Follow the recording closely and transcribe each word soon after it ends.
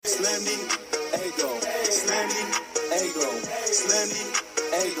Slendy, ego, Slendy, ego, Slendy,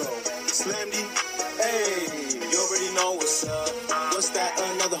 ego, Slendy, hey. You already know what's up. What's that?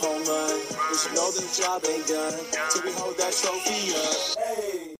 Another home run. You should know the job ain't done till we hold that trophy up.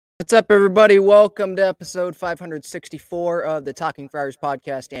 Hey. What's up, everybody? Welcome to episode 564 of the Talking Friars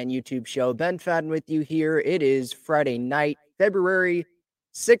podcast and YouTube show. Ben Fadden with you here. It is Friday night, February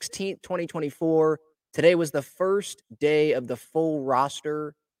 16th, 2024. Today was the first day of the full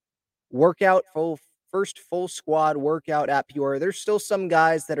roster workout, first full squad workout at Peoria. There's still some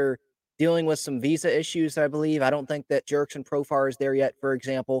guys that are dealing with some visa issues, I believe. I don't think that Jerickson Profar is there yet, for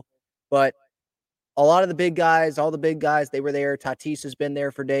example. But a lot of the big guys, all the big guys, they were there. Tatis has been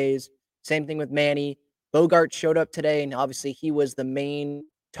there for days. Same thing with Manny. Bogart showed up today, and obviously he was the main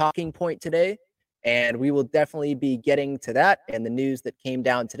talking point today. And we will definitely be getting to that and the news that came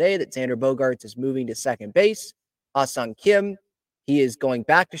down today that Xander Bogaerts is moving to second base. Ah-Sung Kim, he is going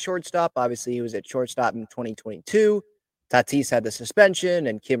back to shortstop. Obviously, he was at shortstop in 2022. Tatis had the suspension,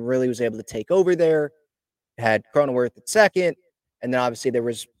 and Kim really was able to take over there. Had Cronenworth at second. And then obviously there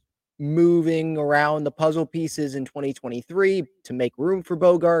was moving around the puzzle pieces in 2023 to make room for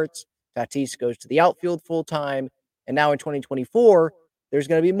Bogaerts. Tatis goes to the outfield full-time. And now in 2024, there's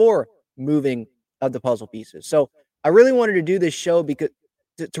going to be more moving of the puzzle pieces. So I really wanted to do this show because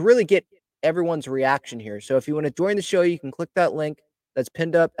to really get everyone's reaction here. So if you want to join the show, you can click that link that's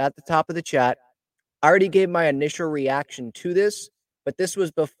pinned up at the top of the chat. I already gave my initial reaction to this, but this was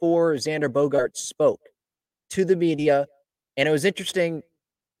before Xander Bogaerts spoke to the media. And it was interesting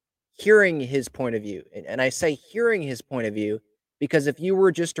hearing his point of view. And I say hearing his point of view because if you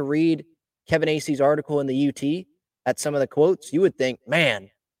were just to read Kevin Acey's article in the UT at some of the quotes, you would think,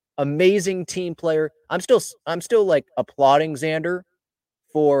 man, amazing team player. I'm still like applauding Xander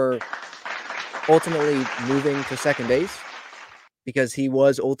for ultimately moving to second base because he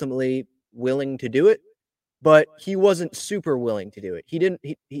was ultimately willing to do it, but he wasn't super willing to do it.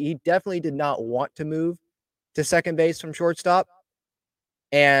 He definitely did not want to move to second base from shortstop.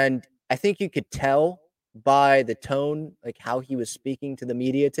 And I think you could tell by the tone, like how he was speaking to the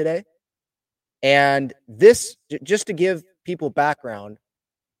media today. And this, just to give people background,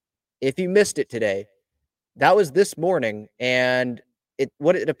 if you missed it today, that was this morning. And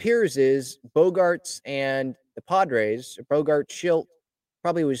what it appears is Bogaerts and the Padres, Bogaerts, Schilt,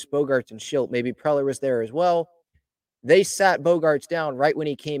 probably was Bogaerts and Schilt, maybe Preller was there as well. They sat Bogaerts down right when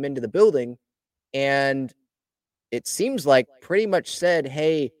he came into the building. And it seems like pretty much said,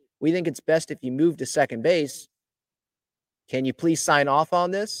 hey, we think it's best if you move to second base. Can you please sign off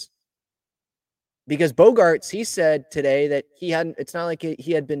on this? Because Bogaerts, he said today that it's not like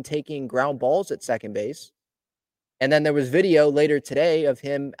he had been taking ground balls at second base. And then there was video later today of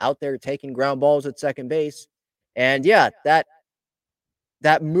him out there taking ground balls at second base. And yeah, that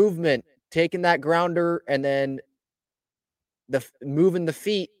movement, taking that grounder and then moving the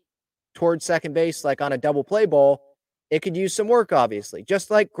feet towards second base like on a double play ball, it could use some work, obviously. Just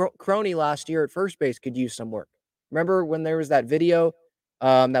like Croney last year at first base could use some work. Remember when there was that video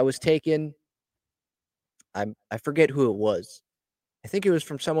that was taken? I forget who it was. I think it was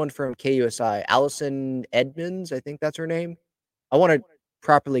from someone from KUSI, Allison Edmonds. I think that's her name. I want to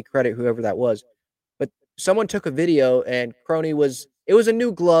properly credit whoever that was. But someone took a video and Croney it was a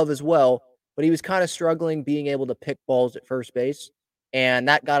new glove as well, but he was kind of struggling being able to pick balls at first base. And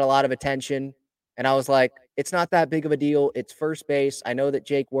that got a lot of attention. And I was like, it's not that big of a deal. It's first base. I know that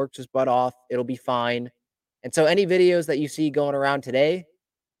Jake works his butt off. It'll be fine. And so any videos that you see going around today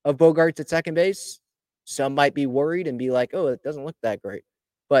of Bogaerts at second base, some might be worried and be like, oh, it doesn't look that great.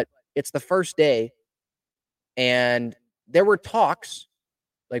 But it's the first day. And there were talks,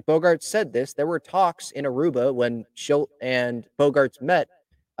 like Bogaerts said this, there were talks in Aruba when Schilt and Bogaerts met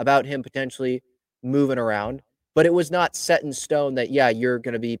about him potentially moving around. But it was not set in stone that, yeah, you're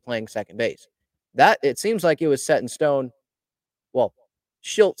going to be playing second base. That it seems like it was set in stone. Well,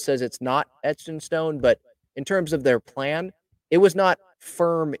 Schilt says it's not etched in stone, but in terms of their plan, it was not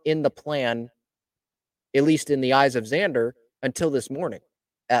firm in the plan, at least in the eyes of Xander, until this morning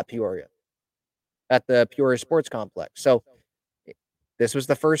at Peoria, at the Peoria Sports Complex. So this was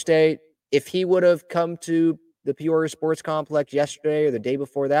the first day. If he would have come to the Peoria Sports Complex yesterday or the day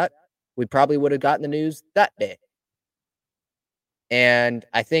before that, we probably would have gotten the news that day. And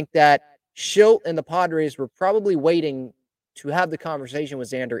I think that Schilt and the Padres were probably waiting to have the conversation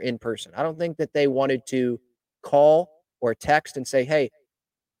with Xander in person. I don't think that they wanted to call or text and say, hey,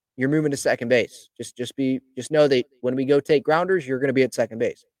 you're moving to second base. Just know that when we go take grounders, you're going to be at second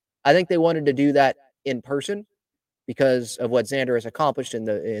base. I think they wanted to do that in person because of what Xander has accomplished in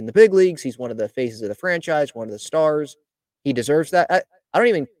the big leagues. He's one of the faces of the franchise, one of the stars. He deserves that. I don't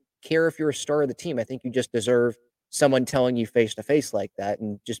even care if you're a star of the team. I think you just deserve someone telling you face to face like that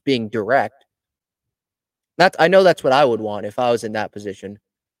and just being direct. I know that's what I would want if I was in that position.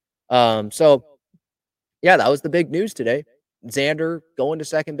 So yeah, that was the big news today. Xander going to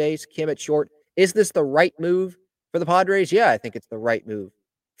second base, Kim at short. Is this the right move for the Padres? Yeah, I think it's the right move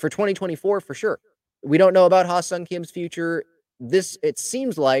for 2024 for sure. We don't know about Ha-Seong Kim's future. It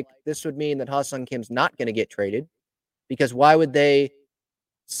seems like this would mean that Ha-Seong Kim's not going to get traded, because why would they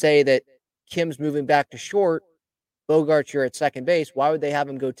say that Kim's moving back to short, Bogarts, you're at second base? Why would they have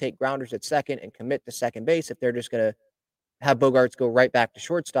him go take grounders at second and commit to second base if they're just going to have Bogarts go right back to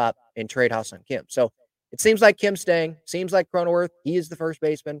shortstop and trade Ha-Seong Kim? So it seems like Kim's staying. Seems like Cronenworth, he is the first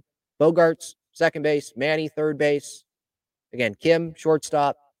baseman. Bogarts, second base. Manny, third base. Again, Kim,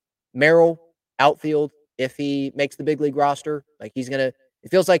 shortstop. Merrill, outfield. If he makes the big league roster, it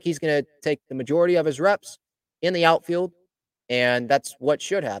feels like he's going to take the majority of his reps in the outfield. And that's what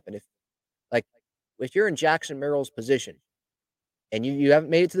should happen. If you're in Jackson Merrill's position and you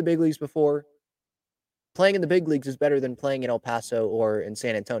haven't made it to the big leagues before, playing in the big leagues is better than playing in El Paso or in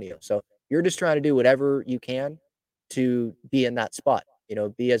San Antonio. So you're just trying to do whatever you can to be in that spot,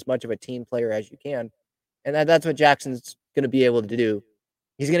 be as much of a team player as you can. And that's what Jackson's going to be able to do.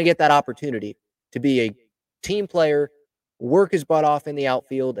 He's going to get that opportunity to be a team player, work his butt off in the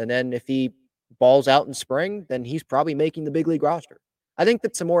outfield. And then if he balls out in spring, then he's probably making the big league roster. I think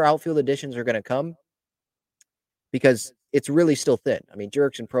that some more outfield additions are going to come because it's really still thin. I mean,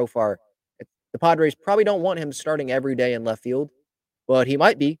 Jurickson Profar, the Padres probably don't want him starting every day in left field, but he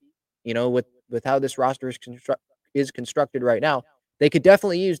might be, with how this roster is constructed right now. They could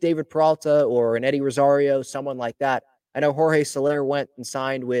definitely use David Peralta or an Eddie Rosario, someone like that. I know Jorge Soler went and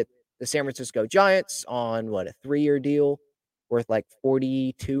signed with the San Francisco Giants on a 3-year deal worth like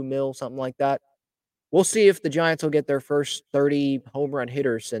 42 mil, something like that. We'll see if the Giants will get their first 30 home run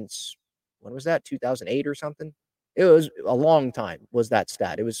hitter since, when was that, 2008 or something? It was a long time, was that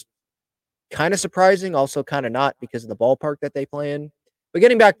stat. It was kind of surprising, also kind of not, because of the ballpark that they play in. But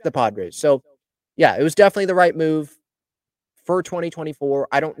getting back to the Padres. So, yeah, it was definitely the right move for 2024.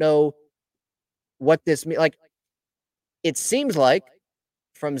 I don't know what this means. It seems like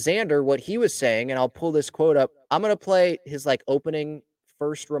from Xander, what he was saying, and I'll pull this quote up. I'm going to play his opening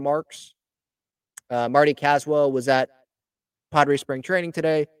first remarks. Marty Caswell was at Padres spring training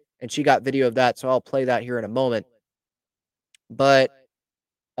today, and she got video of that, so I'll play that here in a moment. But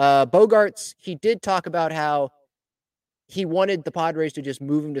Bogarts, he did talk about how he wanted the Padres to just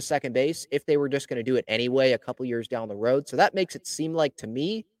move him to second base if they were just going to do it anyway a couple years down the road. So that makes it seem like, to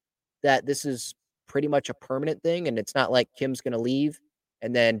me, that this is pretty much a permanent thing, and it's not like Kim's going to leave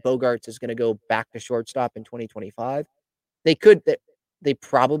and then Bogarts is going to go back to shortstop in 2025. They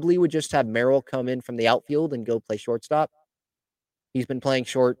probably would just have Merrill come in from the outfield and go play shortstop. He's been playing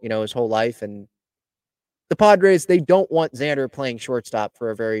short, his whole life, and the Padres, they don't want Xander playing shortstop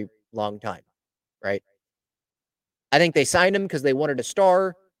for a very long time, right? I think they signed him because they wanted a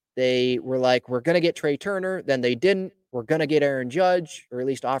star. They were like, we're going to get Trey Turner. Then they didn't. We're going to get Aaron Judge, or at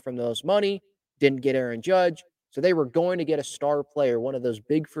least offer him the most money. Didn't get Aaron Judge. So they were going to get a star player, one of those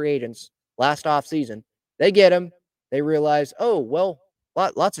big free agents last offseason. They get him. They realize, oh, well,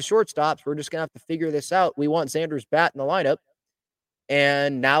 lots of shortstops. We're just going to have to figure this out. We want Xander's bat in the lineup.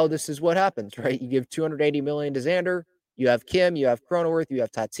 And now this is what happens, right? You give $280 million to Xander. You have Kim. You have Cronenworth. You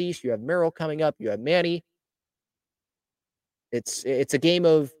have Tatis. You have Merrill coming up. You have Manny. It's a game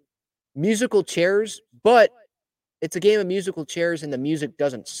of musical chairs, but it's a game of musical chairs and the music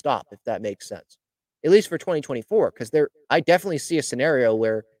doesn't stop, if that makes sense. At least for 2024, because I definitely see a scenario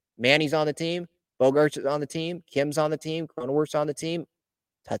where Manny's on the team, Bogarts is on the team, Kim's on the team, Cronenworth's on the team,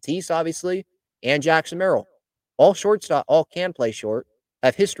 Tatis, obviously, and Jackson Merrill. All shortstop, all can play short,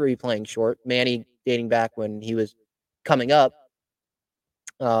 have history playing short. Manny dating back when he was coming up.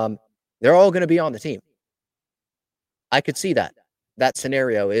 They're all going to be on the team. I could see that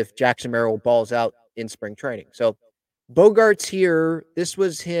scenario if Jackson Merrill balls out in spring training. So Bogarts here, this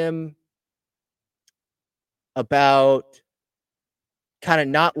was him about kind of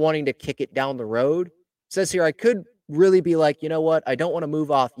not wanting to kick it down the road. It says here, I could really be like, you know what, I don't want to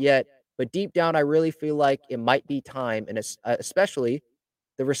move off yet, but deep down, I really feel like it might be time, and especially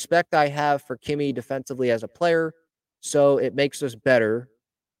the respect I have for Kimmy defensively as a player, so it makes us better.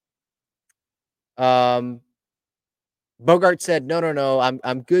 Bogart said, no,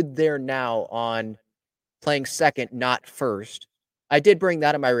 I'm good there now on playing second, not first. I did bring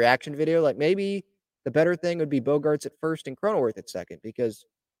that in my reaction video. Maybe the better thing would be Bogarts at first and Cronenworth at second, because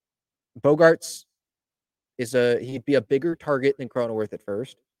Bogarts he'd be a bigger target than Cronenworth at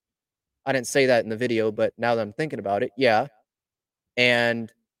first. I didn't say that in the video, but now that I'm thinking about it, yeah.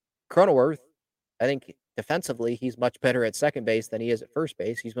 And Cronenworth, I think defensively, he's much better at second base than he is at first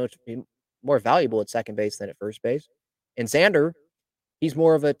base. He's more valuable at second base than at first base. And Xander, he's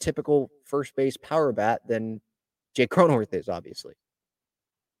more of a typical first base power bat than Jay Cronenworth is, obviously.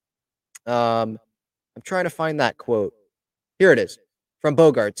 I'm trying to find that quote. Here it is from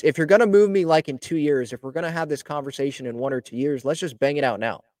Bogarts. If you're going to move me like in 2 years, if we're going to have this conversation in 1 or 2 years, let's just bang it out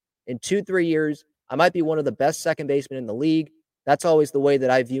now. In 2-3 years, I might be one of the best second basemen in the league. That's always the way that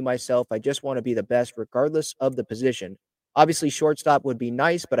I view myself. I just want to be the best regardless of the position. Obviously, shortstop would be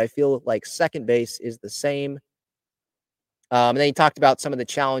nice, but I feel like second base is the same. And then he talked about some of the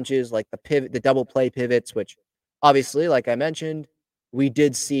challenges like the pivot, the double play pivots, which obviously, like I mentioned, we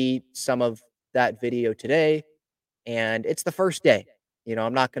did see some of that video today, and it's the first day.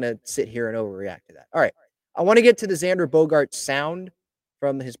 I'm not going to sit here and overreact to that. All right. I want to get to the Xander Bogaerts sound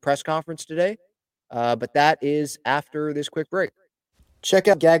from his press conference today, but that is after this quick break. Check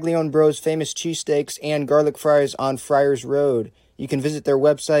out Gaglione Bros' famous cheesesteaks and garlic fries on Friars Road. You can visit their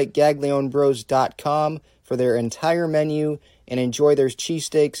website, gaglionebros.com, for their entire menu and enjoy their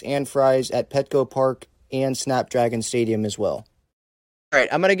cheesesteaks and fries at Petco Park and Snapdragon Stadium as well. All right,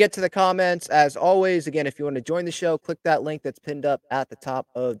 I'm going to get to the comments. As always, again, if you want to join the show, click that link that's pinned up at the top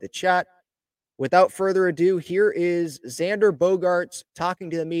of the chat. Without further ado, here is Xander Bogaerts talking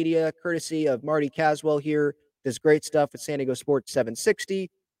to the media, courtesy of Marty Caswell here. Does great stuff at San Diego Sports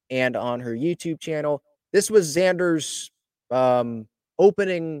 760 and on her YouTube channel. This was Xander's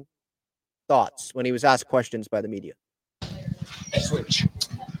opening thoughts when he was asked questions by the media. Switch.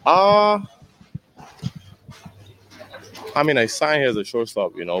 I signed here as a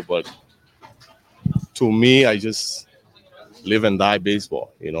shortstop, but to me, I just live and die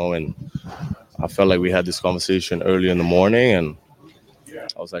baseball, and I felt like we had this conversation early in the morning, and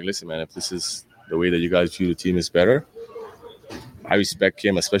I was like, listen, man, if this is the way that you guys view the team is better, I respect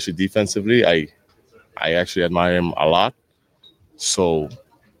him, especially defensively. I actually admire him a lot. So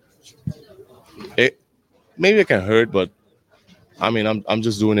maybe it can hurt, but I'm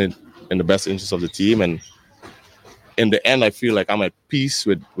just doing it in the best interest of the team, and in the end, I feel like I'm at peace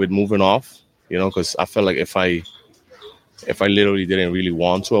with moving off, because I felt like if I literally didn't really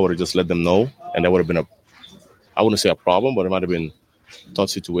want to, I would have just let them know, and that would have been I wouldn't say a problem, but it might have been a tough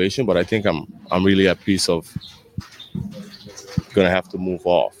situation. But I think I'm really at peace of gonna have to move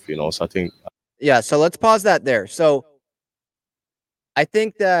off, So I think. Yeah. So let's pause that there. So I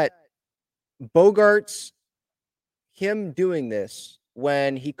think that Bogaerts, him doing this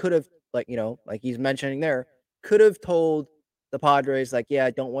when he could have, like he's mentioning there, could have told the Padres, like, yeah,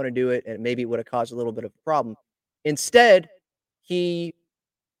 I don't want to do it, and maybe it would have caused a little bit of a problem. Instead, he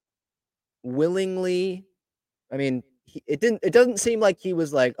willingly, it doesn't seem like he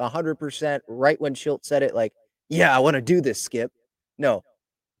was like 100% right when Schilt said it, like, yeah, I want to do this, Skip. No,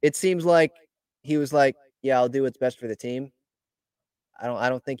 it seems like he was like, yeah, I'll do what's best for the team. I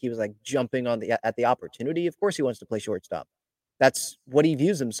don't think he was like jumping on at the opportunity. Of course he wants to play shortstop. That's what he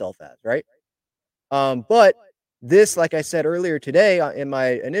views himself as, right? But this, like I said earlier today in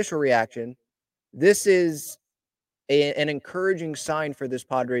my initial reaction, this is an encouraging sign for this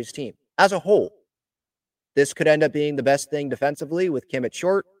Padres team as a whole. This could end up being the best thing defensively with Kim at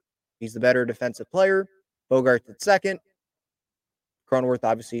short. He's the better defensive player. Bogaerts at second. Cronenworth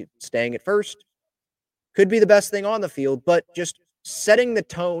obviously staying at first. Could be the best thing on the field, but just setting the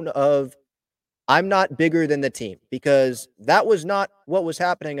tone of I'm not bigger than the team, because that was not what was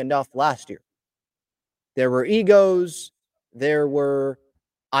happening enough last year. There were egos. There were,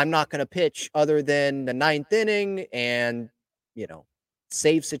 I'm not going to pitch other than the 9th inning and,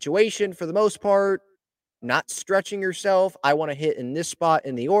 save situation for the most part, not stretching yourself. I want to hit in this spot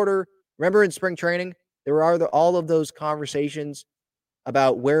in the order. Remember in spring training, there were all of those conversations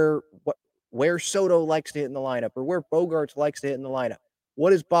about where Soto likes to hit in the lineup or where Bogaerts likes to hit in the lineup.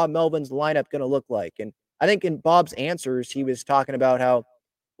 What is Bob Melvin's lineup going to look like? And I think in Bob's answers, he was talking about how,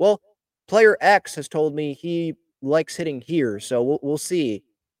 well, player X has told me he likes hitting here, so we'll see.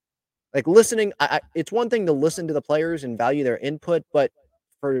 Like listening, it's one thing to listen to the players and value their input, but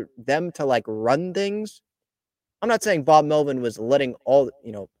for them to like run things, I'm not saying Bob Melvin was letting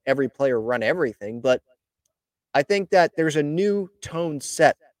every player run everything, but I think that there's a new tone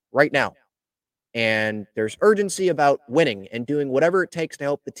set right now. And there's urgency about winning and doing whatever it takes to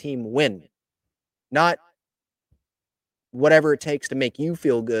help the team win. Not whatever it takes to make you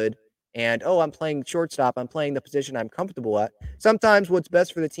feel good. And, I'm playing shortstop. I'm playing the position I'm comfortable at. Sometimes what's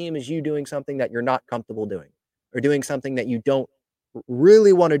best for the team is you doing something that you're not comfortable doing or doing something that you don't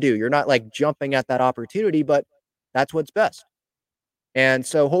really want to do. You're not like jumping at that opportunity, but that's what's best. And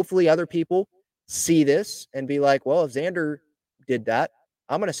so hopefully other people see this and be like, well, if Xander did that,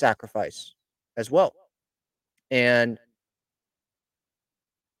 I'm going to sacrifice as well. And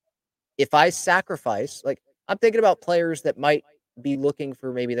if I sacrifice, like I'm thinking about players that might be looking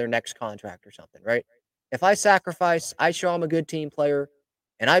for maybe their next contract or something, right? If I sacrifice, I show I'm a good team player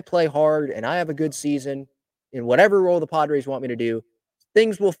and I play hard and I have a good season in whatever role the Padres want me to do,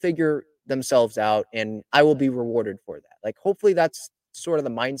 things will figure themselves out and I will be rewarded for that. Like, hopefully, that's sort of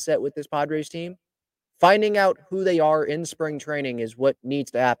the mindset with this Padres team. Finding out who they are in spring training is what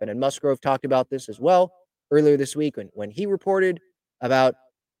needs to happen. And Musgrove talked about this as well earlier this week when he reported about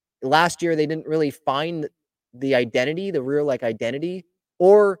last year they didn't really find the identity, the real like identity,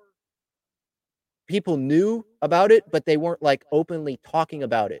 or people knew about it, but they weren't like openly talking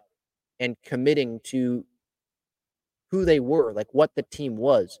about it and committing to who they were, like what the team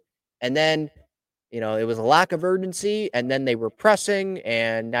was. And then, it was a lack of urgency, and then they were pressing,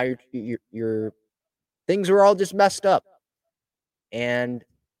 and now your things were all just messed up. And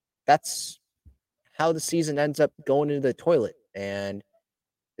that's how the season ends up going into the toilet. And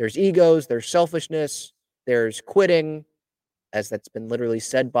there's egos, there's selfishness, there's quitting, as that's been literally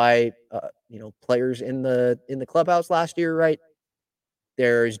said by players in the clubhouse last year, right?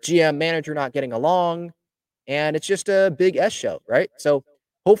 There's GM manager not getting along, and it's just a big S show, right? So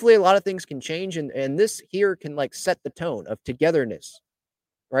hopefully a lot of things can change, and this here can like set the tone of togetherness,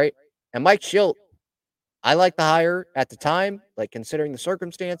 right? And Mike Schilt, I like the hire at the time, like considering the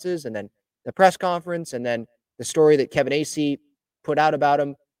circumstances, and then the press conference, and then the story that Kevin Acee put out about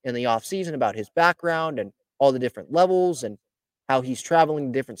him in the offseason, about his background and all the different levels and how he's traveling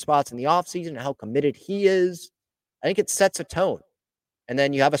to different spots in the offseason and how committed he is. I think it sets a tone. And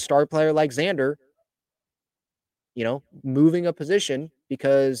then you have a star player like Xander, moving a position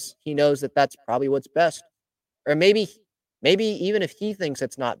because he knows that that's probably what's best. Or maybe even if he thinks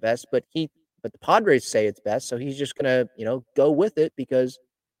it's not best, but the Padres say it's best, so he's just gonna, go with it because,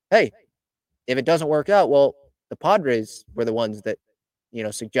 hey, if it doesn't work out, well, the Padres were the ones that,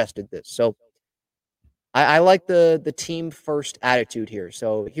 suggested this. So I like the team first attitude here.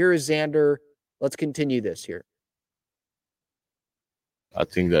 So here is Xander. Let's continue this here. I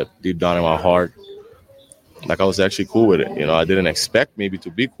think that deep down in my heart, like I was actually cool with it. I didn't expect maybe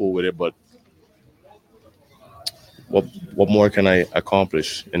to be cool with it, but what more can I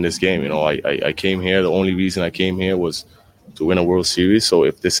accomplish in this game? I came here. The only reason I came here was to win a World Series. So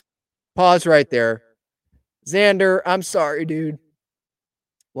if this pause right there, Xander, I'm sorry, dude.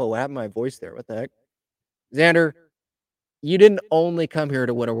 Whoa, what happened to my voice there? What the heck? Xander, you didn't only come here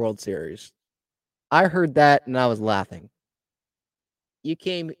to win a World Series. I heard that and I was laughing. You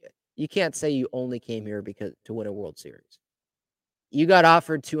can't say you only came here because to win a World Series. You got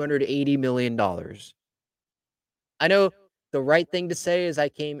offered $280 million. I know the right thing to say is I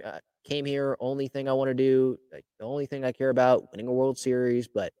came here, only thing I want to do, like the only thing I care about, winning a World Series,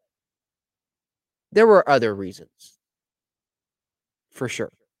 but there were other reasons. For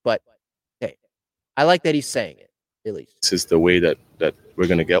sure. But hey, I like that he's saying it, at least. This is the way that we're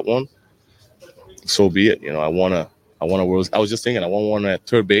gonna get one. So be it. I want a World. I was just thinking, I want one at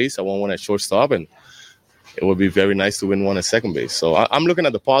third base, I want one at shortstop, and it would be very nice to win one at second base. So I'm looking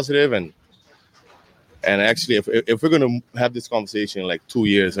at the positive, and actually, if we're gonna have this conversation in like 2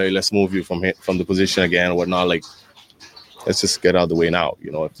 years, hey, let's move you from the position again or whatnot, like let's just get out of the way now.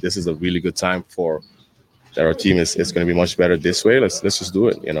 If this is a really good time for that our team is going to be much better this way, let's just do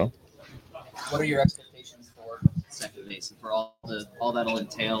it. What are your expectations for second base and for all that'll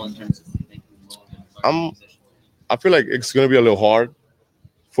entail in terms of making the move? I feel like it's going to be a little hard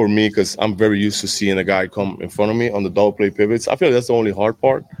for me because I'm very used to seeing a guy come in front of me on the double play pivots. I feel like that's the only hard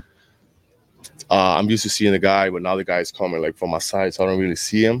part. I'm used to seeing the guy, but now the guy is coming like from my side, so I don't really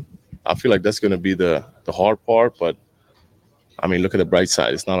see him. I feel like that's going to be the hard part, but I mean, look at the bright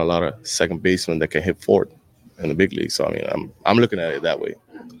side. It's not a lot of second basemen that can hit fourth in the big league. So I mean, I'm looking at it that way.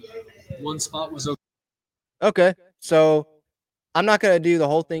 One spot was okay. Okay, so I'm not going to do the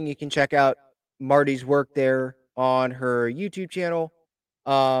whole thing. You can check out Marty's work there on her YouTube channel.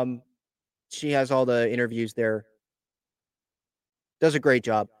 She has all the interviews there. Does a great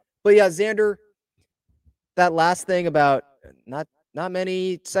job. But yeah, Xander, that last thing about not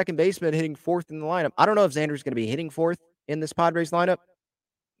many second basemen hitting fourth in the lineup. I don't know if Xander's going to be hitting fourth in this Padres lineup.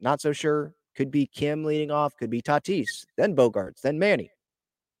 Not so sure. Could be Kim leading off. Could be Tatis. Then Bogarts. Then Manny.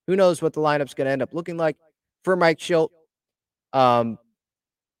 Who knows what the lineup's going to end up looking like for Mike Schilt. But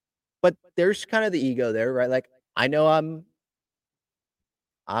there's kind of the ego there, right? Like, I know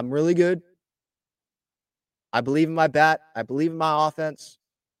I'm really good. I believe in my bat. I believe in my offense.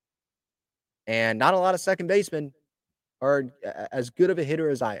 And not a lot of second basemen are as good of a hitter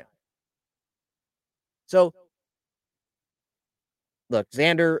as I am. So look,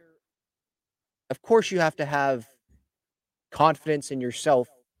 Xander, of course you have to have confidence in yourself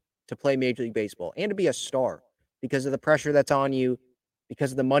to play Major League Baseball and to be a star because of the pressure that's on you,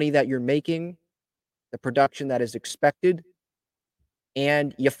 because of the money that you're making, the production that is expected,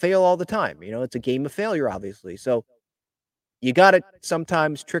 and you fail all the time. It's a game of failure, obviously. So you got to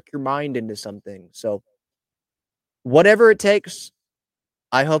sometimes trick your mind into something. So whatever it takes,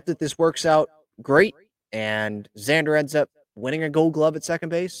 I hope that this works out great and Xander ends up winning a Gold Glove at second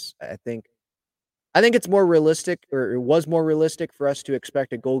base. I think it's more realistic, or it was more realistic for us to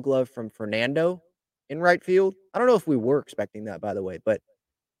expect a Gold Glove from Fernando in right field. I don't know if we were expecting that, by the way,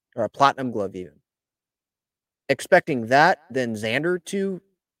 or a Platinum Glove even. Expecting that than Xander to,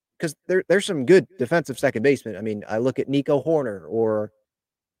 because there's some good defensive second basemen. I mean, I look at Nico Horner or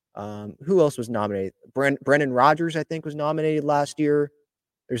who else was nominated? Brendan Rodgers, I think, was nominated last year.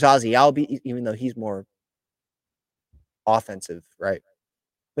 There's Ozzie Albies, even though he's more offensive, right?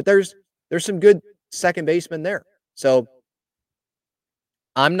 But there's some good second basemen there. So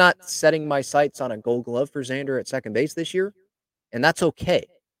I'm not setting my sights on a Gold Glove for Xander at second base this year, and that's okay.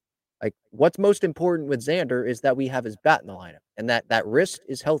 Like, what's most important with Xander is that we have his bat in the lineup and that wrist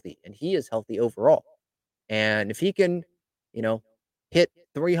is healthy and he is healthy overall. And if he can, hit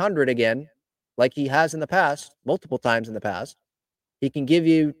 300 again, like he has in the past, multiple times in the past, he can give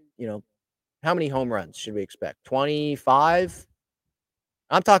you, how many home runs should we expect? 25?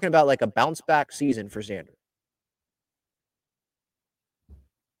 I'm talking about like a bounce back season for Xander.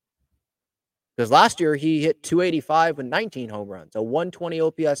 Because last year he hit 285 with 19 home runs, a 120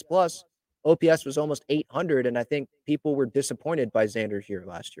 OPS plus. OPS was almost 800, and I think people were disappointed by Xander's year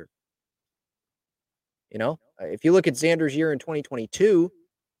last year. If you look at Xander's year in 2022,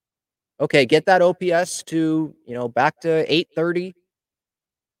 okay, get that OPS to, back to 830.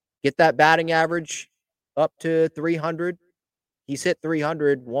 Get that batting average up to 300. He's hit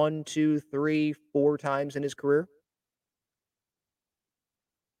 300 1, 2, 3, 4 times in his career.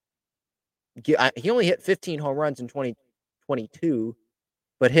 He only hit 15 home runs in 2022,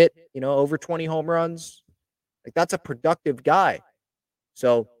 but hit, over 20 home runs. Like, that's a productive guy.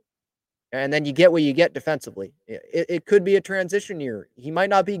 So, and then you get what you get defensively. It could be a transition year. He might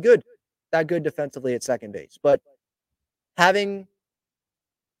not be that good defensively at second base, but having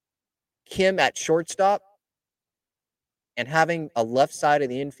Kim at shortstop and having a left side of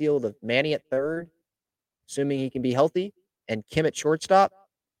the infield of Manny at third, assuming he can be healthy, and Kim at shortstop,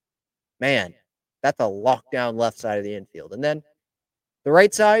 man, that's a lockdown left side of the infield. And then the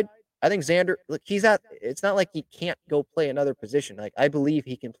right side, I think Xander, look, it's not like he can't go play another position. Like, I believe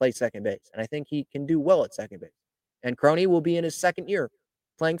he can play second base, and I think he can do well at second base. And Crony will be in his second year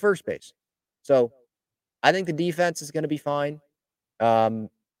playing first base. So I think the defense is going to be fine.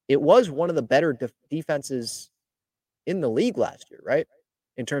 It was one of the better defenses in the league last year, right?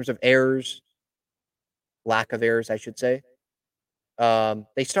 In terms of errors, lack of errors, I should say.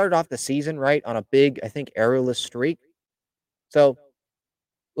 They started off the season, right, on a big, I think, errorless streak. So,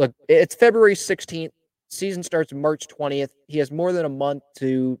 look, it's February 16th. Season starts March 20th. He has more than a month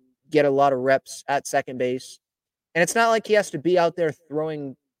to get a lot of reps at second base. And it's not like he has to be out there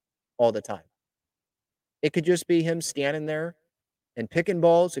throwing all the time. It could just be him standing there and picking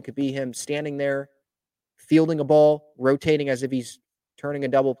balls. It could be him standing there, fielding a ball, rotating as if he's turning a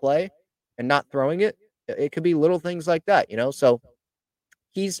double play and not throwing it. It could be little things like that, So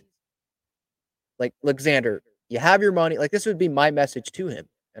he's like, Xander, you have your money. Like, this would be my message to him.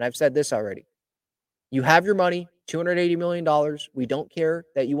 And I've said this already. You have your money, $280 million. We don't care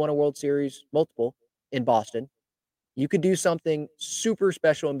that you won a World Series, multiple, in Boston. You could do something super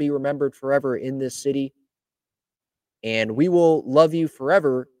special and be remembered forever in this city. And we will love you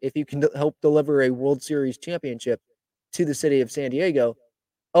forever if you can help deliver a World Series championship to the city of San Diego.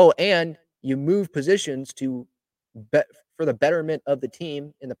 Oh, and you move positions to for the betterment of the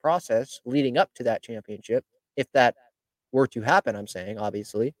team in the process leading up to that championship. If that were to happen, I'm saying,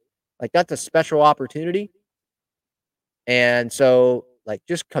 obviously. Like, that's a special opportunity. And so, like,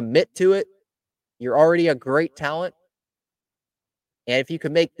 just commit to it. You're already a great talent. And if you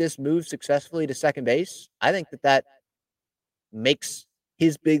can make this move successfully to second base, I think that makes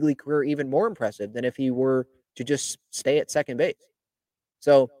his big league career even more impressive than if he were to just stay at second base.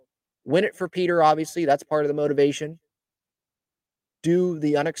 So win it for Peter, obviously. That's part of the motivation. Do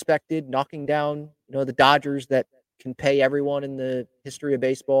the unexpected, knocking down, the Dodgers that can pay everyone in the history of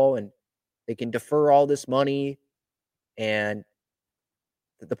baseball, and they can defer all this money. And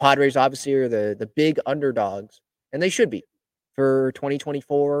the Padres obviously are the big underdogs, and they should be for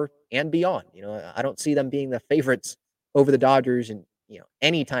 2024 and beyond. I don't see them being the favorites over the Dodgers and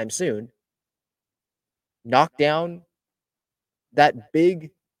anytime soon. Knock down that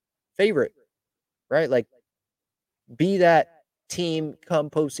big favorite, right? Like, be that team come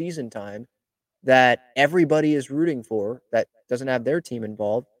postseason time that everybody is rooting for that doesn't have their team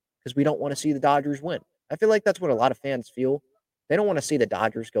involved because we don't want to see the Dodgers win. I feel like that's what a lot of fans feel. They don't want to see the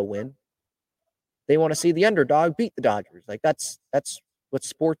Dodgers go win. They want to see the underdog beat the Dodgers. Like that's what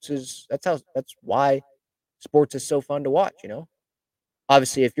sports is. That's why sports is so fun to watch, you know?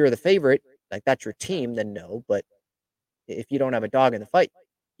 Obviously, if you're the favorite, like that's your team, then no, but if you don't have a dog in the fight,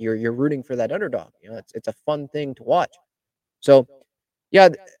 you're rooting for that underdog. You know, it's a fun thing to watch. So, yeah,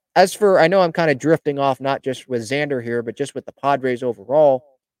 as for I know I'm kind of drifting off not just with Xander here, but just with the Padres overall.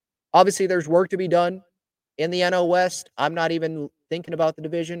 Obviously, there's work to be done in the NL West. I'm not even thinking about the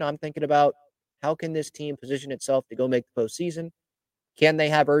division. I'm thinking about how can this team position itself to go make the postseason? Can they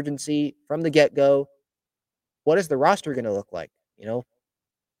have urgency from the get-go? What is the roster going to look like? You know,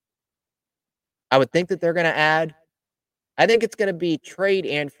 I would think that they're going to add. I think it's going to be trade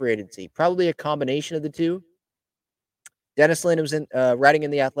and free agency, probably a combination of the two. Dennis Lin was writing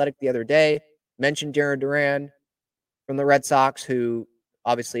in The Athletic the other day, mentioned Jaron Duran from the Red Sox, who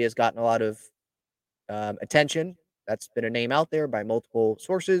obviously has gotten a lot of attention. That's been a name out there by multiple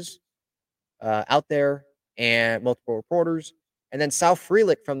sources out there and multiple reporters. And then Sal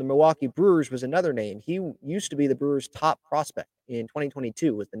Frelick from the Milwaukee Brewers was another name. He used to be the Brewers' top prospect in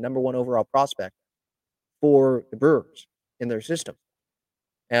 2022, was the #1 overall prospect for the Brewers in their system.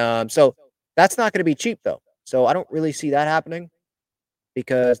 So that's not going to be cheap, though. So I don't really see that happening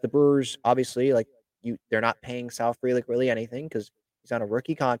because the Brewers, obviously, they're not paying Sal Frelick really anything because he's on a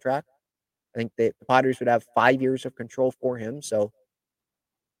rookie contract. I think the Padres would have 5 years of control for him, so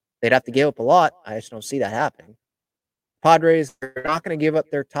they'd have to give up a lot. I just don't see that happening. Padres are not going to give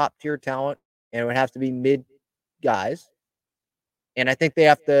up their top tier talent, and it would have to be mid guys. And I think they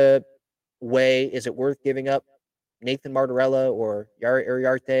have to weigh, is it worth giving up Nathan Martorella or Yari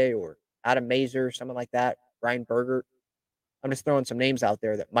Uriarte or Adam Mazur, someone like that, Ryan Berger? I'm just throwing some names out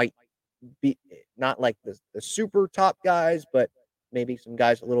there that might be not like the super top guys, but maybe some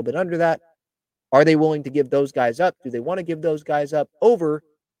guys a little bit under that. Are they willing to give those guys up? Do they want to give those guys up over,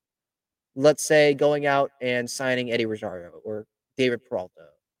 let's say, going out and signing Eddie Rosario or David Peralta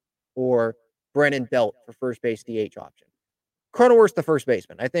or Brennan Belt for first base DH option? Cronenworth's the first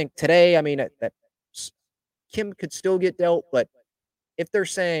baseman. I think today, I mean, that Kim could still get dealt, but if they're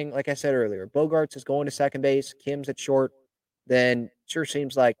saying, like I said earlier, Bogarts is going to second base, Kim's at short, then it sure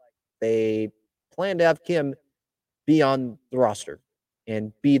seems like they plan to have Kim be on the roster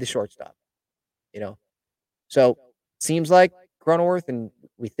and be the shortstop, you know? So seems like Cronenworth, and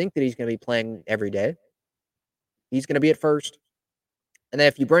we think that he's going to be playing every day. He's going to be at first. And then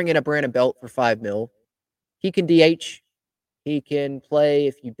if you bring in a Brandon Belt for $5 million, he can DH. He can play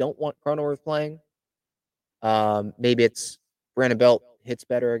if you don't want Cronenworth playing. Maybe it's Brandon Belt hits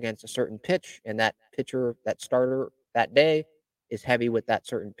better against a certain pitch, and that pitcher, that starter that day is heavy with that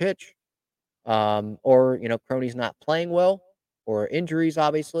certain pitch. Or, you know, Croney's not playing well, or injuries,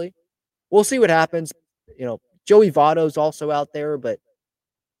 obviously. We'll see what happens. You know, Joey Votto's also out there, but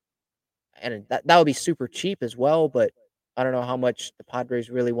and that would be super cheap as well, but I don't know how much the Padres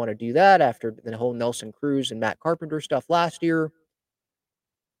really want to do that after the whole Nelson Cruz and Matt Carpenter stuff last year.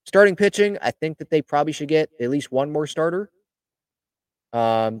 Starting pitching, I think that they probably should get at least one more starter.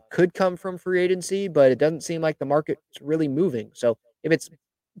 Could come from free agency, but it doesn't seem like the market's really moving. So if it's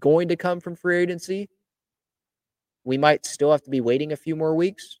going to come from free agency, we might still have to be waiting a few more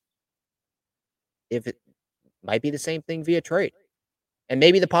weeks. If it might be the same thing via trade. And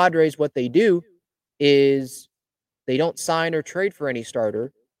maybe the Padres, what they do is they don't sign or trade for any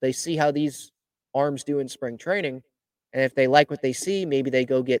starter. They see how these arms do in spring training. And if they like what they see, maybe they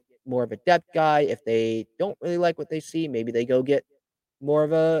go get more of a depth guy. If they don't really like what they see, maybe they go get more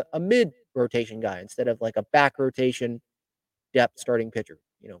of a mid rotation guy instead of like a back rotation depth starting pitcher,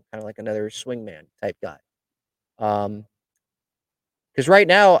 you know, kind of like another swingman type guy. Because right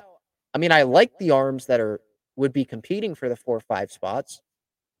now, I mean, I like the arms that would be competing for the 4-5 spots,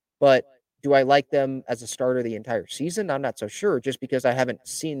 but do I like them as a starter the entire season? I'm not so sure, just because I haven't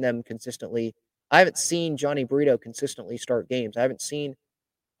seen them consistently. I haven't seen Johnny Brito consistently start games. I haven't seen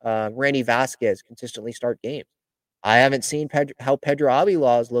Randy Vasquez consistently start games. I haven't seen how Pedro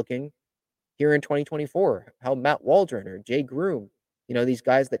Avila is looking here in 2024, how Matt Waldron or Jay Groom, you know, these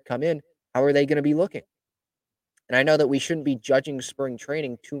guys that come in, how are they going to be looking? And I know that we shouldn't be judging spring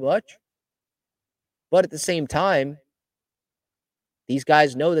training too much, but at the same time, these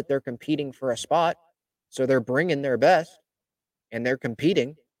guys know that they're competing for a spot, so they're bringing their best, and they're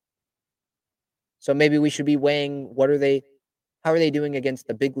competing. So maybe we should be weighing how are they doing against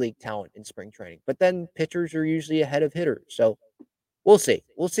the big league talent in spring training? But then pitchers are usually ahead of hitters. So we'll see.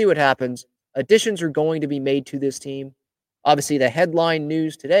 We'll see what happens. Additions are going to be made to this team. Obviously, the headline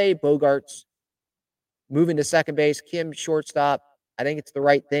news today, Bogarts moving to second base, Kim shortstop. I think it's the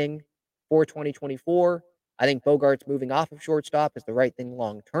right thing for 2024. I think Bogarts moving off of shortstop is the right thing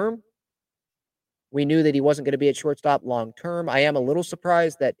long term. We knew that he wasn't going to be at shortstop long term. I am a little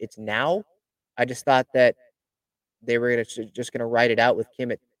surprised that it's now. I just thought that they were just going to write it out with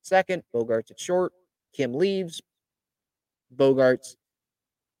Kim at second, Bogarts at short. Kim leaves. Bogarts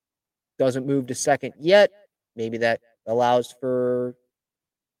doesn't move to second yet. Maybe that allows for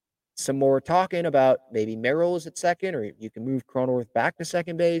some more talking about maybe Merrill is at second, or you can move Cronenworth back to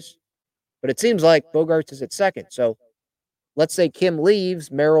second base. But it seems like Bogarts is at second. So let's say Kim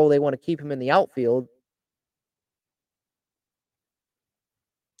leaves, Merrill, they want to keep him in the outfield.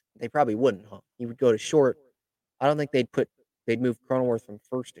 They probably wouldn't, huh? He would go to short. I don't think they'd move Cronenworth from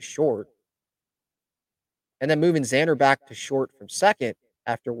first to short. And then moving Xander back to short from second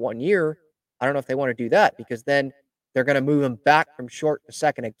after 1 year, I don't know if they want to do that, because then they're going to move him back from short to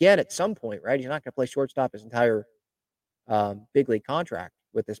second again at some point, right? He's not going to play shortstop his entire big league contract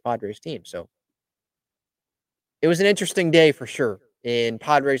with this Padres team. So it was an interesting day for sure in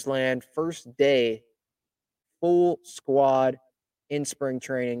Padres land. First day, full squad in spring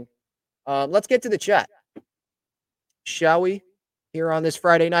training. Let's get to the chat, shall we, here on this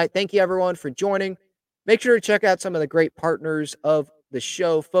Friday night. Thank you, everyone, for joining. Make sure to check out some of the great partners of the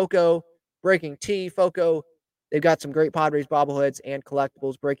show. Foco, Breaking Tea. Foco, they've got some great Padres bobbleheads and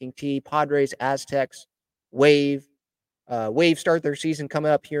collectibles. Breaking Tea, Padres, Aztecs, Wave. Wave start their season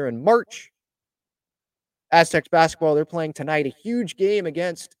coming up here in March. Aztecs basketball, they're playing tonight. A huge game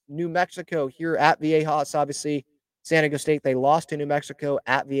against New Mexico here at Viejas. Obviously, San Diego State, they lost to New Mexico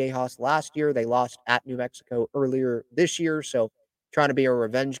at Viejas last year. They lost at New Mexico earlier this year. So trying to be a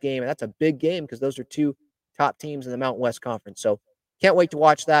revenge game. And that's a big game because those are two top teams in the Mountain West Conference. So can't wait to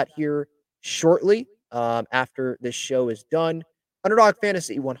watch that here shortly after this show is done. Underdog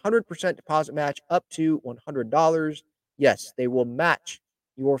Fantasy, 100% deposit match up to $100. Yes, they will match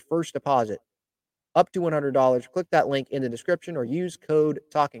your first deposit up to $100. Click that link in the description or use code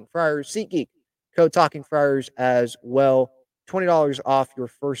Talking Friars. SeatGeek, code Talking Friars as well. $20 off your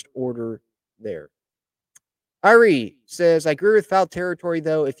first order there. Irie says, I agree with foul territory,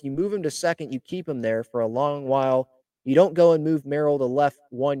 though. If you move him to second, you keep him there for a long while. You don't go and move Merrill to left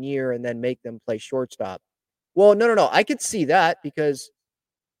 1 year and then make them play shortstop. Well, no. I could see that because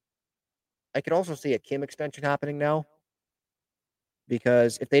I could also see a Kim extension happening now.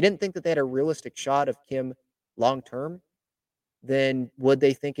 Because if they didn't think that they had a realistic shot of Kim long term, then would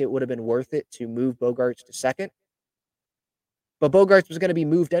they think it would have been worth it to move Bogarts to second? But Bogarts was going to be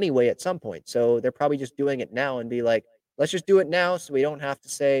moved anyway at some point. So they're probably just doing it now and be like, let's just do it now so we don't have to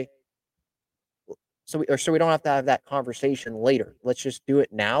say, so we don't have to have that conversation later. Let's just do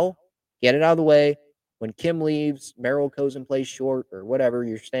it now, get it out of the way. When Kim leaves, Merrill goes and plays short or whatever,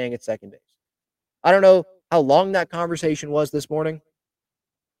 you're staying at second base. I don't know how long that conversation was this morning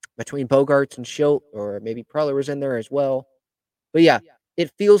between Bogarts and Schilt, or maybe Preller was in there as well. But yeah,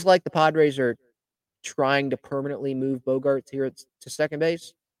 it feels like the Padres are trying to permanently move Bogarts here to second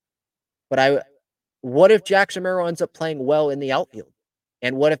base. But what if Jackson Merrill ends up playing well in the outfield?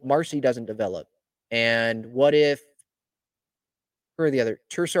 And what if Marcy doesn't develop? And what if, who are the other?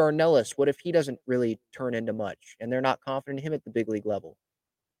 Teresa Ornelas, what if he doesn't really turn into much? And they're not confident in him at the big league level.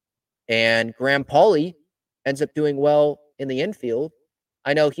 And Graham Pauley ends up doing well in the infield.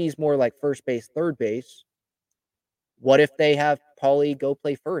 I know he's more like first base, third base. What if they have Pauley go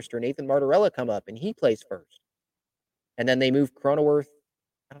play first, or Nathan Martorella come up and he plays first? And then they move Cronenworth.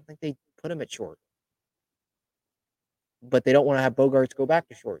 I don't think they put him at short. But they don't want to have Bogarts go back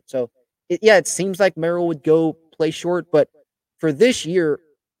to short. So, it seems like Merrill would go play short. But for this year,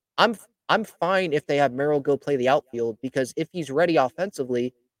 I'm fine if they have Merrill go play the outfield, because if he's ready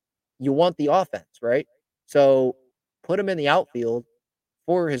offensively, you want the offense, right? So put him in the outfield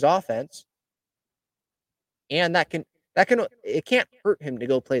for his offense. And it can't hurt him to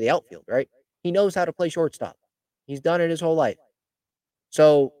go play the outfield, right? He knows how to play shortstop. He's done it his whole life.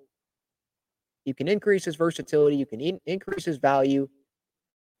 So you can increase his versatility. You can increase his value.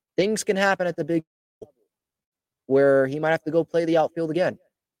 Things can happen at the big where he might have to go play the outfield again.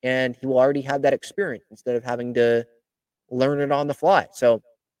 And he will already have that experience instead of having to learn it on the fly. So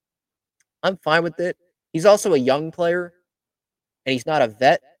I'm fine with it. He's also a young player, and he's not a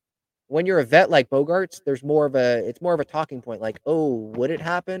vet. When you're a vet like Bogarts, it's more of a talking point. Like, oh, would it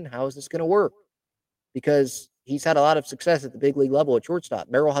happen? How is this going to work? Because he's had a lot of success at the big league level at shortstop.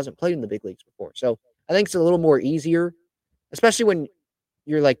 Merrill hasn't played in the big leagues before. So I think it's a little more easier, especially when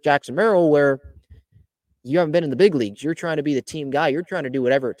you're like Jackson Merrill, where You haven't been in the big leagues. You're trying to be the team guy. You're trying to do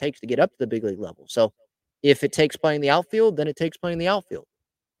whatever it takes to get up to the big league level. So if it takes playing the outfield, then it takes playing the outfield.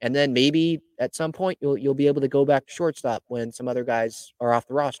 And then maybe at some point you'll be able to go back to shortstop when some other guys are off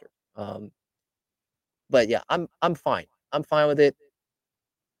the roster. But yeah, I'm fine. I'm fine with it.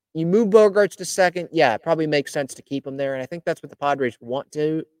 You move Bogarts to second, yeah, it probably makes sense to keep him there. And I think that's what the Padres want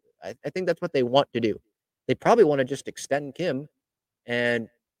to. I think that's what they want to do. They probably want to just extend Kim, and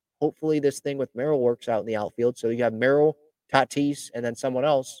hopefully this thing with Merrill works out in the outfield. So you have Merrill, Tatis, and then someone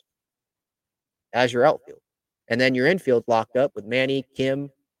else as your outfield. And then your infield locked up with Manny, Kim,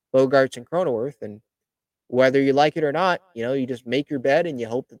 Bogarts, and Cronenworth. And whether you like it or not, you just make your bed and you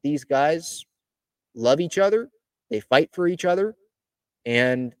hope that these guys love each other, they fight for each other,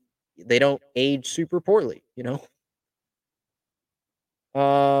 and they don't age super poorly,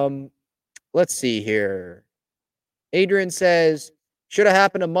 Let's see here. Adrian says, should have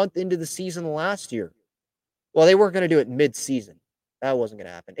happened a month into the season last year. Well, they weren't going to do it mid-season. That wasn't going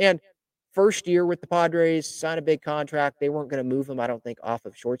to happen. And first year with the Padres, sign a big contract. They weren't going to move him, I don't think, off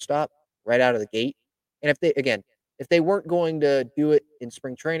of shortstop right out of the gate. And if they weren't going to do it in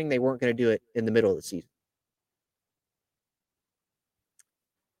spring training, they weren't going to do it in the middle of the season.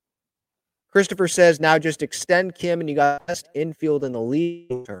 Christopher says, now just extend Kim and you got best infield in the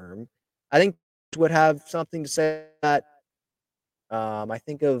league term. I think would have something to say that. I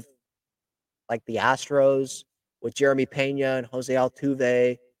think of like the Astros with Jeremy Pena and Jose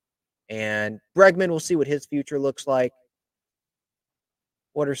Altuve, and Bregman. We'll see what his future looks like.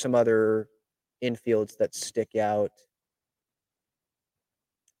 What are some other infields that stick out?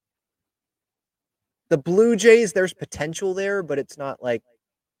 The Blue Jays, there's potential there, but it's not like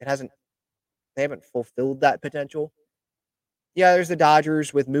they haven't fulfilled that potential. Yeah, there's the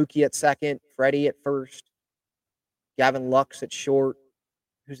Dodgers with Mookie at second, Freddie at first, Gavin Lux at short.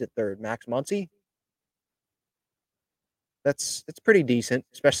 Who's at third? Max Muncy? That's pretty decent,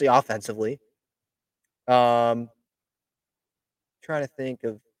 especially offensively. Trying to think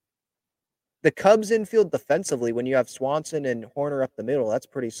of the Cubs infield defensively when you have Swanson and Horner up the middle. That's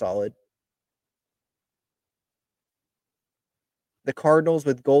pretty solid. The Cardinals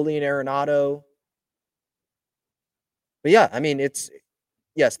with Goldie and Arenado. But yeah, I mean, the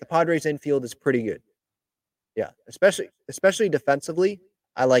Padres infield is pretty good. Yeah, especially defensively.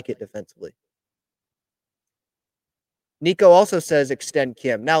 I like it defensively. Nico also says extend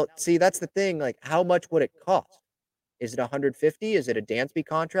Kim. Now, see, that's the thing. Like, how much would it cost? Is it 150? Is it a Dansby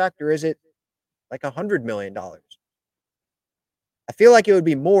contract, or is it like $100 million? I feel like it would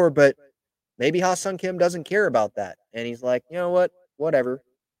be more, but maybe Ha-Seong Kim doesn't care about that, and he's like, you know what, whatever.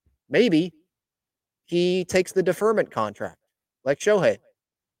 Maybe he takes the deferment contract, like Shohei,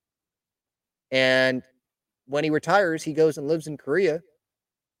 and when he retires, he goes and lives in Korea.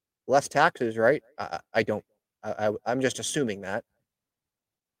 Less taxes, right? I'm just assuming that.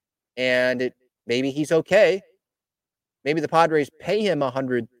 And maybe he's okay. Maybe the Padres pay him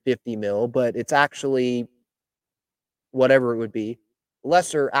 $150 million, but it's actually whatever it would be,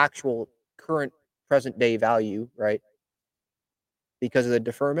 lesser actual current present day value, right? Because of the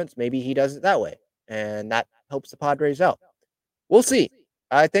deferments, maybe he does it that way, and that helps the Padres out. We'll see.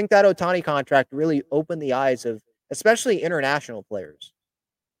 I think that Ohtani contract really opened the eyes of especially international players,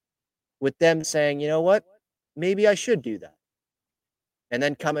 with them saying, you know what, maybe I should do that. And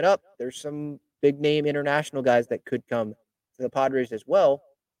then coming up, there's some big name international guys that could come to the Padres as well.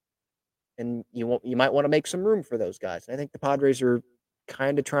 And you might want to make some room for those guys. And I think the Padres are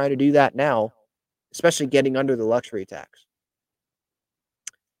kind of trying to do that now, especially getting under the luxury tax.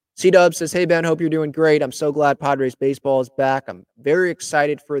 C-Dub says, hey, Ben, hope you're doing great. I'm so glad Padres baseball is back. I'm very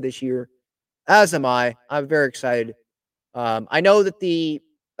excited for this year, as am I. I'm very excited. I know that the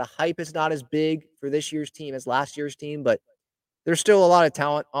hype is not as big for this year's team as last year's team, but there's still a lot of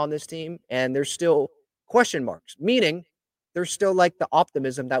talent on this team, and there's still question marks, meaning there's still like the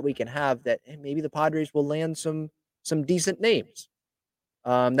optimism that we can have that maybe the Padres will land some decent names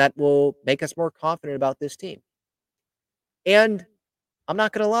that will make us more confident about this team. And I'm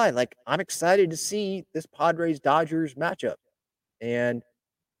not going to lie, like, I'm excited to see this Padres-Dodgers matchup, and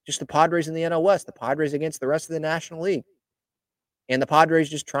just the Padres in the NL West, the Padres against the rest of the National League, and the Padres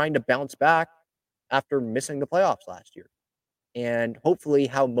just trying to bounce back after missing the playoffs last year, and hopefully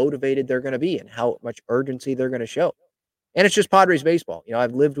how motivated they're going to be and how much urgency they're going to show. And it's just Padres baseball.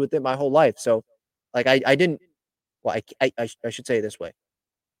 I've lived with it my whole life. So, like, I should say it this way.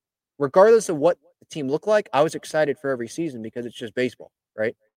 Regardless of what the team looked like, I was excited for every season because it's just baseball,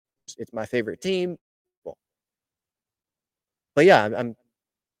 right? It's my favorite team. But yeah, I'm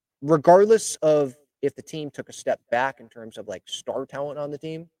regardless of if the team took a step back in terms of like star talent on the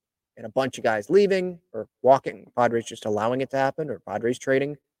team, and a bunch of guys leaving or walking, Padres just allowing it to happen, or Padres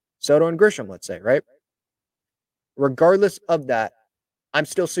trading Soto and Grisham, let's say, right? Regardless of that, I'm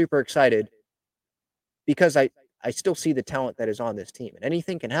still super excited because I still see the talent that is on this team, and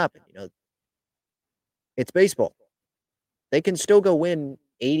anything can happen. It's baseball. They can still go win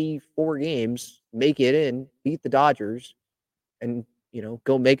 84 games, make it in, beat the Dodgers, and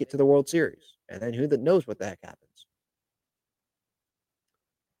go make it to the World Series. And then who knows what the heck happens.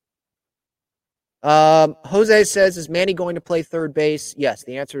 Jose says, is Manny going to play third base? Yes,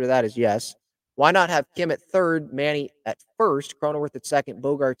 the answer to that is yes. Why not have Kim at third, Manny at first, Cronenworth at second,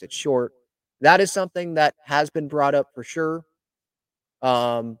 Bogarts at short? That is something that has been brought up for sure.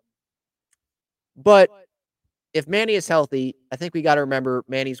 But if Manny is healthy, I think we got to remember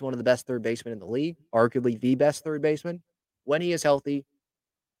Manny's one of the best third basemen in the league, arguably the best third baseman. When he is healthy,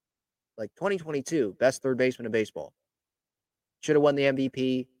 like 2022, best third baseman in baseball. Should have won the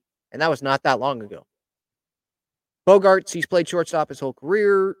MVP, and that was not that long ago. Bogarts, he's played shortstop his whole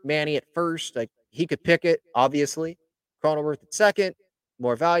career. Manny at first, like he could pick it, obviously. Cronenworth at second,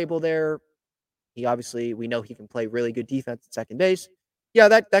 more valuable there. We know he can play really good defense at second base. Yeah,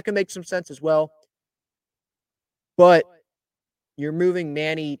 that can make some sense as well. But you're moving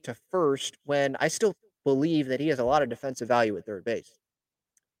Manny to first when I still believe that he has a lot of defensive value at third base.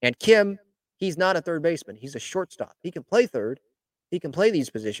 And Kim, he's not a third baseman. He's a shortstop. He can play third. He can play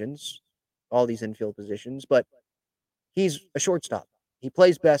these positions, all these infield positions, but he's a shortstop. He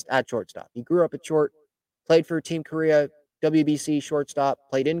plays best at shortstop. He grew up at short, played for Team Korea, WBC shortstop,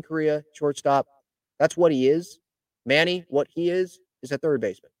 played in Korea, shortstop. That's what he is. Manny, what he is a third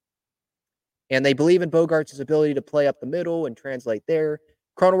baseman. And they believe in Bogarts' ability to play up the middle and translate there.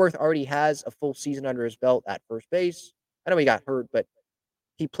 Cronenworth already has a full season under his belt at first base. I know he got hurt, but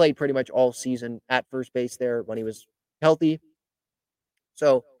he played pretty much all season at first base there when he was healthy.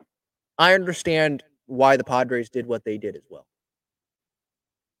 So I understand why the Padres did what they did as well.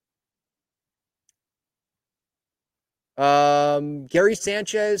 Gary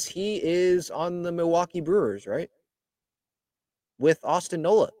Sanchez, he is on the Milwaukee Brewers, right? With Austin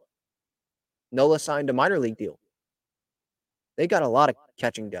Nola. Nola signed a minor league deal. They got a lot of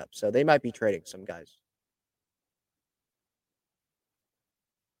catching depth, so they might be trading some guys.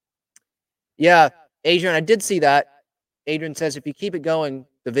 Yeah, Adrian, I did see that. Adrian says if you keep it going,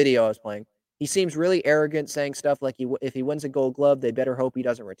 the video I was playing, he seems really arrogant, saying stuff like if he wins a Gold Glove, they better hope he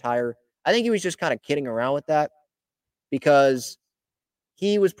doesn't retire. I think he was just kind of kidding around with that because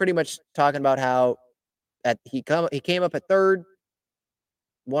he was pretty much talking about how he came up at third,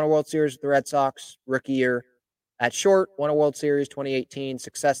 won a World Series with the Red Sox, rookie year. At short, won a World Series 2018,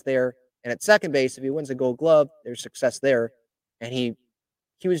 success there. And at second base, if he wins a Gold Glove, there's success there. And I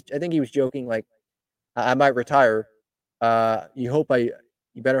think he was joking like, I might retire. You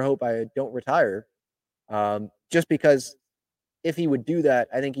better hope I don't retire. Just because if he would do that,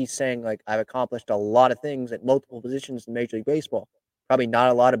 I think he's saying like, I've accomplished a lot of things at multiple positions in Major League Baseball. Probably not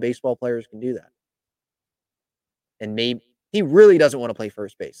a lot of baseball players can do that. And maybe he really doesn't want to play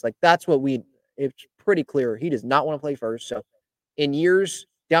first base. Like it's pretty clear he does not want to play first. So in years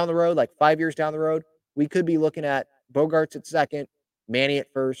down the road, like 5 years down the road, we could be looking at Bogarts at second, Manny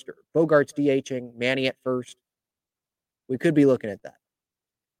at first, or Bogarts DHing, Manny at first. We could be looking at that.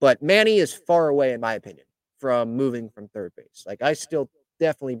 But Manny is far away, in my opinion, from moving from third base. Like I still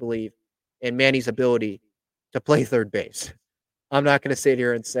definitely believe in Manny's ability to play third base. I'm not going to sit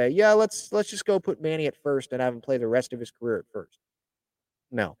here and say, yeah, let's just go put Manny at first and have him play the rest of his career at first.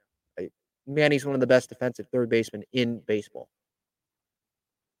 No. Manny's one of the best defensive third basemen in baseball.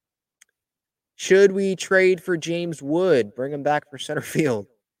 Should we trade for James Wood? Bring him back for center field?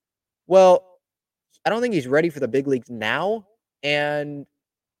 Well, I don't think he's ready for the big leagues now. And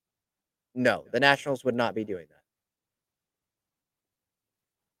no, the Nationals would not be doing that.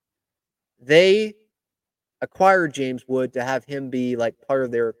 They acquired James Wood to have him be like part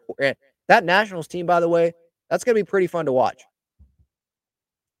of their. That Nationals team, by the way, that's going to be pretty fun to watch.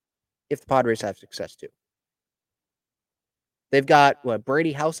 If the Padres have success too. They've got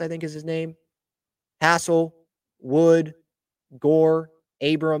Brady House, I think is his name. Hassel, Wood, Gore,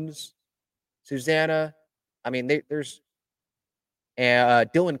 Abrams, Susanna. I mean, there's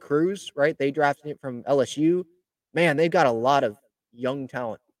Dylan Cruz, right? They drafted him from LSU. Man, they've got a lot of young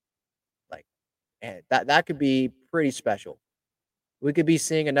talent. Like, and that could be pretty special. We could be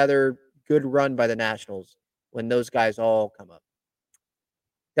seeing another good run by the Nationals when those guys all come up.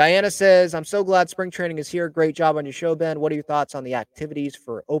 Diana says, I'm so glad spring training is here. Great job on your show, Ben. What are your thoughts on the activities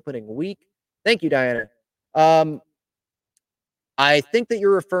for opening week? Thank you, Diana. I think that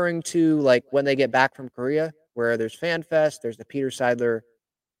you're referring to like when they get back from Korea, where there's Fan Fest, there's the Peter Seidler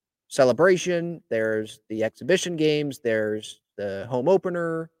celebration, there's the exhibition games, there's the home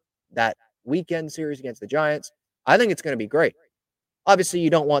opener, that weekend series against the Giants. I think it's going to be great. Obviously, you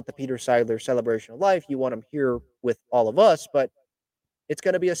don't want the Peter Seidler celebration of life. You want him here with all of us, but it's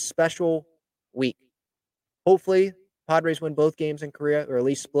going to be a special week. Hopefully, Padres win both games in Korea, or at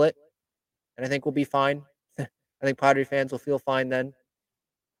least split, and I think we'll be fine. I think Padre fans will feel fine then.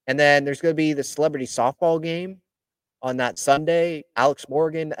 And then there's going to be the celebrity softball game on that Sunday. Alex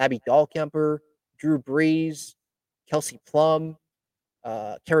Morgan, Abby Dahlkemper, Drew Brees, Kelsey Plum,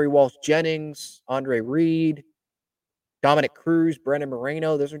 Kerry Walsh Jennings, Andre Reed, Dominic Cruz, Brendan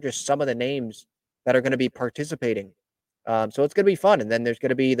Moreno. Those are just some of the names that are going to be participating. So it's going to be fun. And then there's going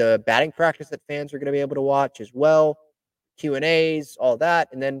to be the batting practice that fans are going to be able to watch as well, Q&As, all that,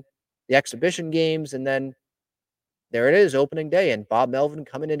 and then the exhibition games. And then there it is, opening day, and Bob Melvin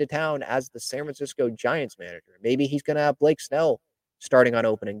coming into town as the San Francisco Giants manager. Maybe he's going to have Blake Snell starting on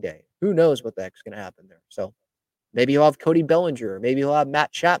opening day. Who knows what the heck's going to happen there. So maybe he'll have Cody Bellinger, or maybe he'll have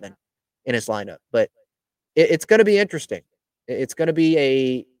Matt Chapman in his lineup. But it's going to be interesting. It's going to be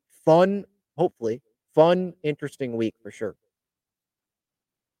a fun, hopefully, fun, interesting week for sure.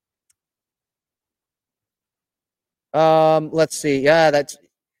 Let's see. Yeah, that's,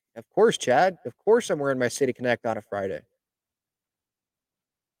 of course, Chad. Of course I'm wearing my City Connect on a Friday.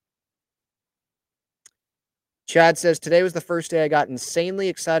 Chad says, today was the first day I got insanely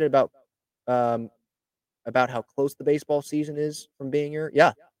excited about how close the baseball season is from being here.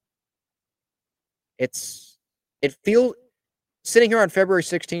 Yeah. It feels, sitting here on February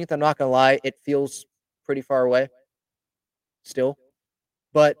 16th, I'm not going to lie, it feels pretty far away still.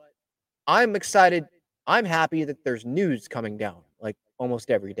 But I'm excited. I'm happy that there's news coming down like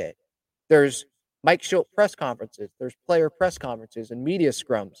almost every day. There's Mike Schilt press conferences. There's player press conferences and media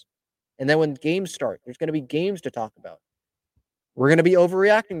scrums. And then when games start, there's going to be games to talk about. We're going to be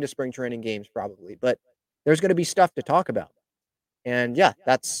overreacting to spring training games probably, but there's going to be stuff to talk about. And yeah,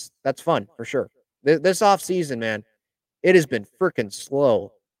 that's fun for sure. This off season, man, it has been freaking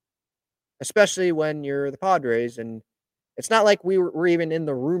slow, especially when you're the Padres. And it's not like we're even in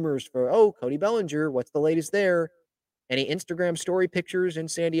the rumors for, oh, Cody Bellinger, what's the latest there? Any Instagram story pictures in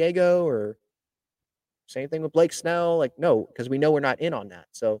San Diego, or same thing with Blake Snell? Like, no, because we know we're not in on that.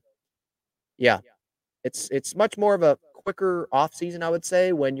 So yeah, it's much more of a quicker off season, I would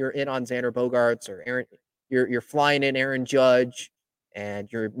say, when you're in on Xander Bogaerts or Aaron. You're flying in Aaron Judge, and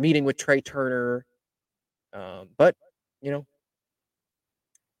you're meeting with Trey Turner. But you know,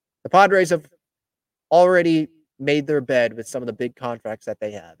 the Padres have already made their bed with some of the big contracts that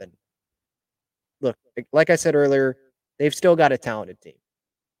they have. And look, like I said earlier, they've still got a talented team.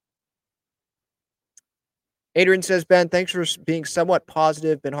 Adrian says, Ben, thanks for being somewhat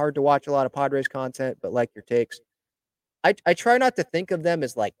positive. Been hard to watch a lot of Padres content, but like your takes. I try not to think of them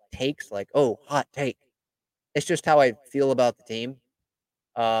as like takes, like, oh, hot take. It's just how I feel about the team.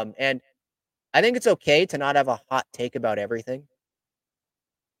 And I think it's okay to not have a hot take about everything.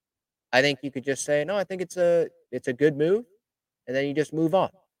 I think you could just say, no, I think it's a good move, and then you just move on.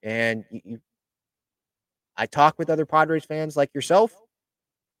 And I talk with other Padres fans like yourself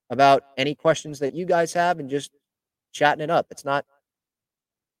about any questions that you guys have, and just chatting it up. It's not,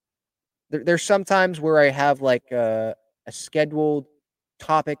 there's sometimes where I have like a scheduled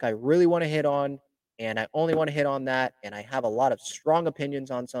topic I really want to hit on, and I only want to hit on that, and I have a lot of strong opinions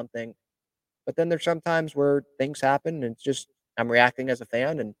on something. But then there's sometimes where things happen, and it's just I'm reacting as a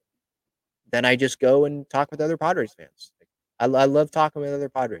fan, and then I just go and talk with other Padres fans. I love talking with other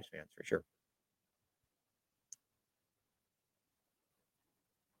Padres fans for sure.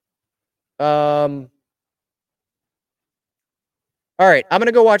 All right, I'm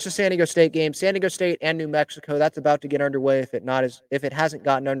gonna go watch the San Diego State game. San Diego State and New Mexico. That's about to get underway if it hasn't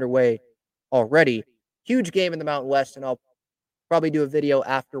gotten underway already. Huge game in the Mountain West, and I'll probably do a video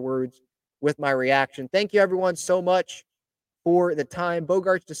afterwards with my reaction. Thank you everyone so much for the time.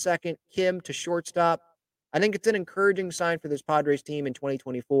 Bogaerts to second, Kim to shortstop. I think it's an encouraging sign for this Padres team in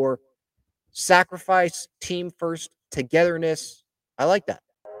 2024. Sacrifice, team first, togetherness. I like that.